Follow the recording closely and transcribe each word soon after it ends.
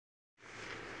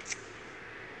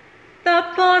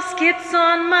boss gets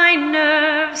on my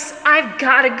nerves. I've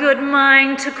got a good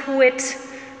mind to quit.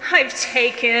 I've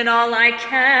taken all I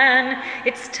can.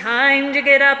 It's time to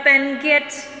get up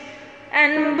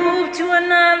and move to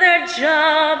another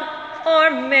job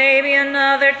or maybe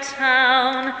another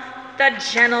town. The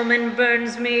gentleman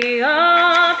burns me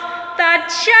up. The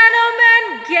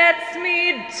gentleman gets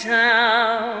me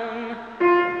down.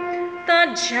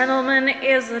 The gentleman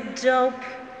is a dope,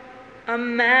 a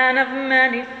man of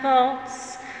many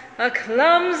faults, a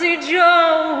clumsy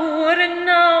Joe who wouldn't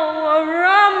know a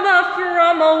rumba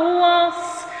from a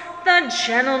waltz. The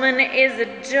gentleman is a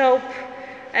dope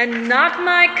and not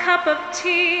my cup of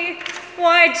tea.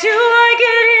 Why do I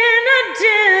get in a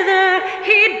dither?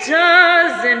 He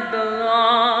doesn't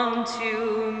belong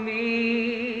to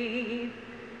me.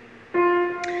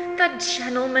 The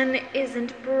gentleman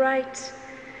isn't bright.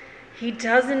 He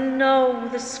doesn't know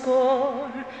the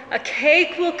score. A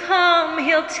cake will come,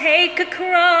 he'll take a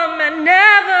crumb and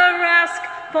never ask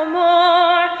for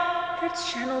more. The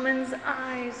gentleman's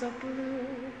eyes are blue,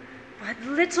 but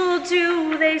little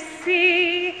do they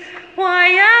see. Why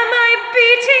am I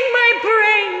beating my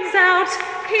brains out?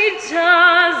 He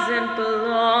doesn't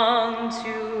belong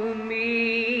to me.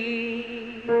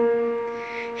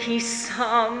 He's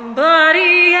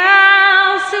somebody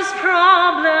else's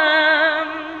problem.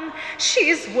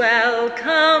 She's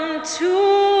welcome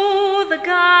to the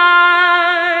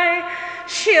guy.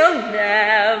 She'll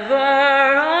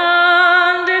never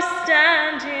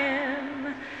understand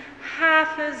him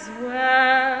half as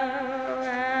well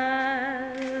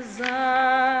as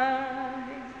I.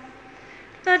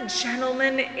 The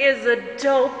gentleman is a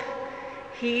dope.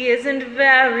 He isn't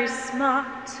very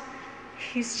smart.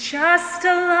 He's just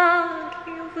a lug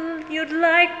you'd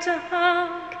like to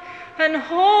hug and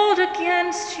hold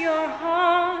against your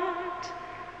heart.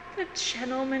 The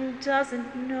gentleman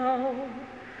doesn't know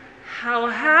how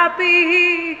happy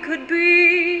he could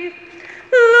be.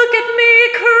 Look at me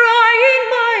crying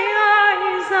my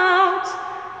eyes out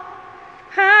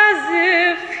as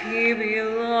if he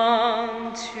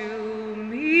belonged to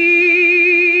me.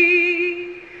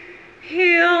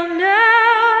 He'll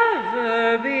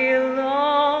never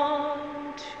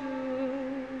belong to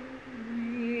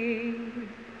me.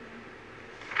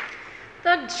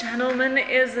 The gentleman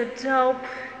is a dope.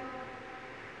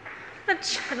 The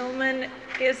gentleman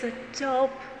is a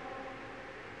dope.